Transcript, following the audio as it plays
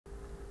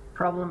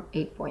Problem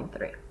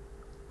 8.3.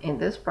 In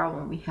this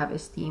problem, we have a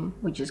steam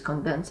which is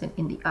condensing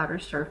in the outer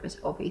surface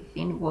of a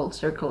thin-walled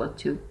circular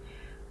tube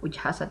which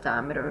has a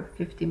diameter of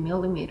 50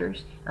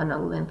 millimeters and a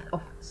length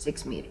of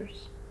 6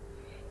 meters.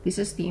 This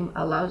steam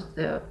allows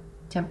the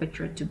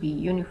temperature to be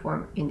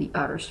uniform in the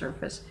outer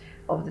surface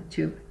of the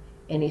tube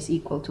and is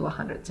equal to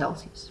 100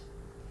 Celsius.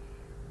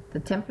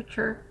 The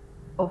temperature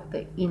of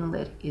the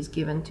inlet is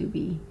given to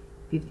be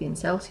 15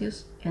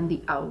 Celsius and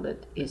the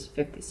outlet is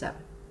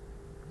 57.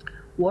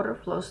 Water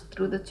flows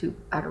through the tube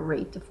at a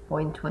rate of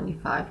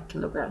 0.25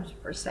 kilograms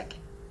per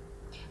second.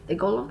 The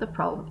goal of the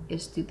problem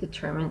is to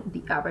determine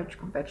the average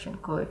convection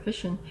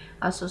coefficient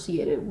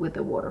associated with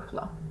the water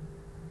flow.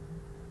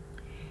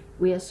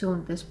 We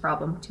assume this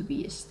problem to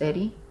be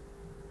steady.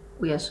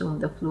 We assume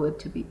the fluid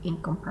to be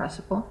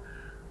incompressible.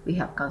 We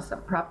have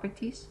constant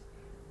properties.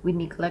 We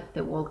neglect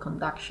the wall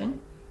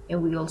conduction,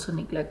 and we also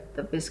neglect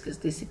the viscous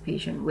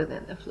dissipation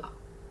within the flow.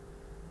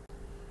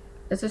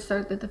 Let's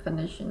start the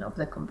definition of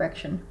the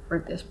convection for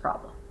this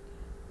problem.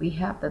 We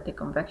have that the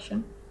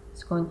convection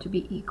is going to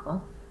be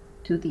equal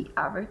to the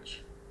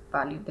average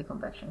value of the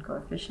convection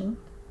coefficient,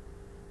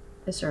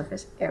 the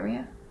surface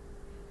area,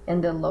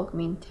 and the log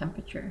mean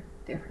temperature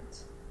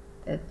difference,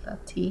 delta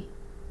T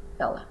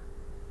Lm.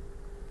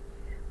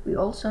 We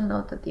also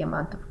note that the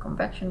amount of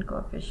convection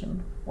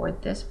coefficient for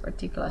this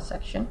particular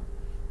section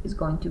is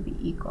going to be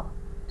equal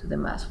to the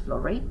mass flow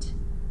rate,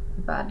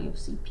 the value of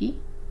Cp,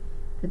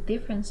 the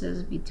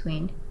differences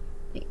between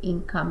the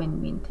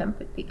incoming mean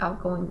temperature, the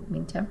outgoing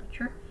mean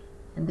temperature,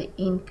 and the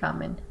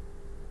incoming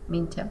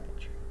mean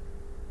temperature.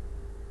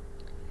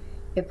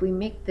 If we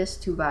make these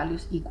two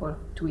values equal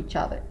to each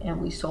other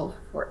and we solve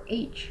for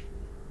H,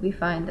 we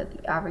find that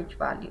the average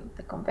value of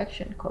the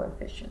convection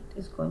coefficient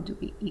is going to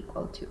be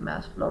equal to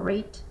mass flow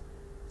rate,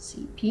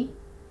 Cp,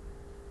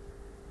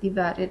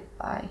 divided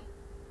by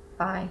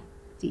pi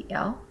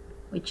dl,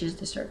 which is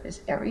the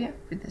surface area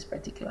for this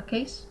particular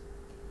case,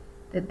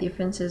 the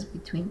differences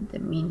between the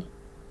mean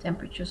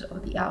temperatures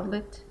of the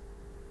outlet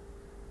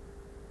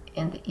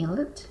and the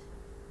inlet,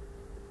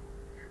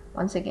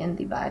 once again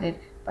divided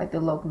by the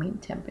log mean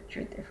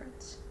temperature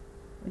difference,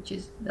 which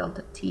is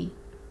delta T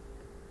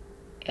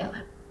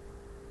Lm.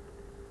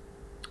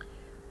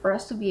 For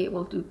us to be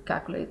able to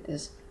calculate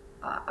this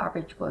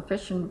average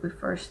coefficient, we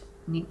first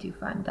need to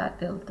find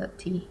that delta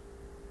T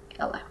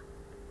Lm,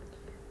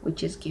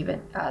 which is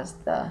given as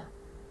the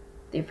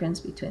difference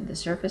between the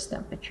surface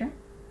temperature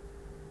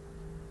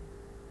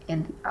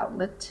and the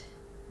outlet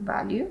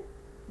value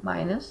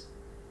minus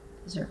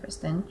the surface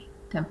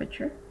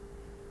temperature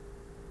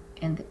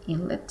and the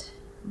inlet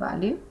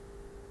value.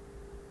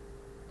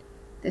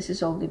 This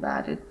is all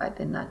divided by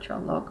the natural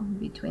log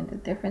between the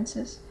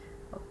differences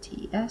of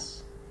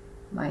Ts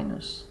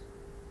minus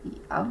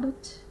the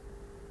outlet,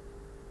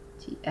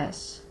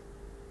 Ts,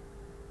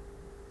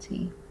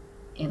 T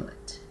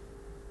inlet.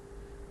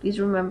 Please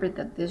remember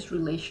that this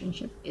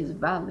relationship is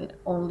valid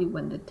only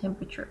when the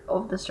temperature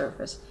of the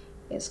surface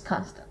is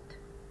constant.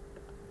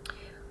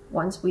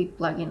 Once we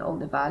plug in all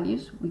the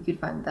values, we could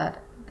find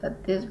that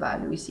this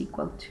value is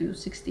equal to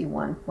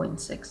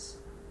 61.6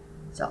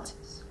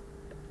 Celsius.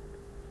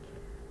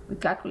 We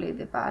calculate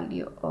the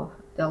value of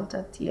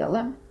delta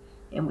TLM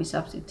and we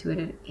substitute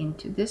it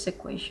into this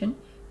equation,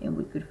 and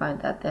we could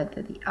find that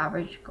the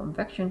average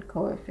convection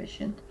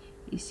coefficient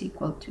is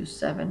equal to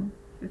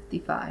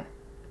 755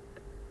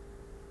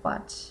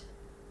 watts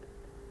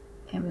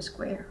m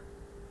squared.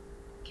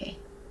 Okay.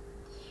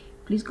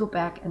 Please go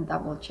back and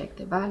double check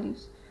the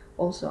values.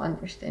 Also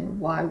understand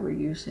why we're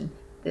using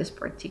this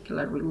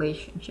particular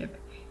relationship,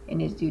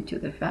 and it's due to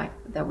the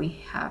fact that we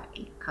have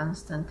a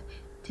constant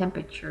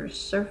temperature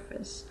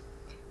surface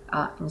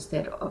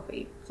instead of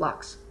a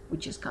flux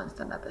which is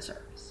constant at the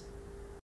surface.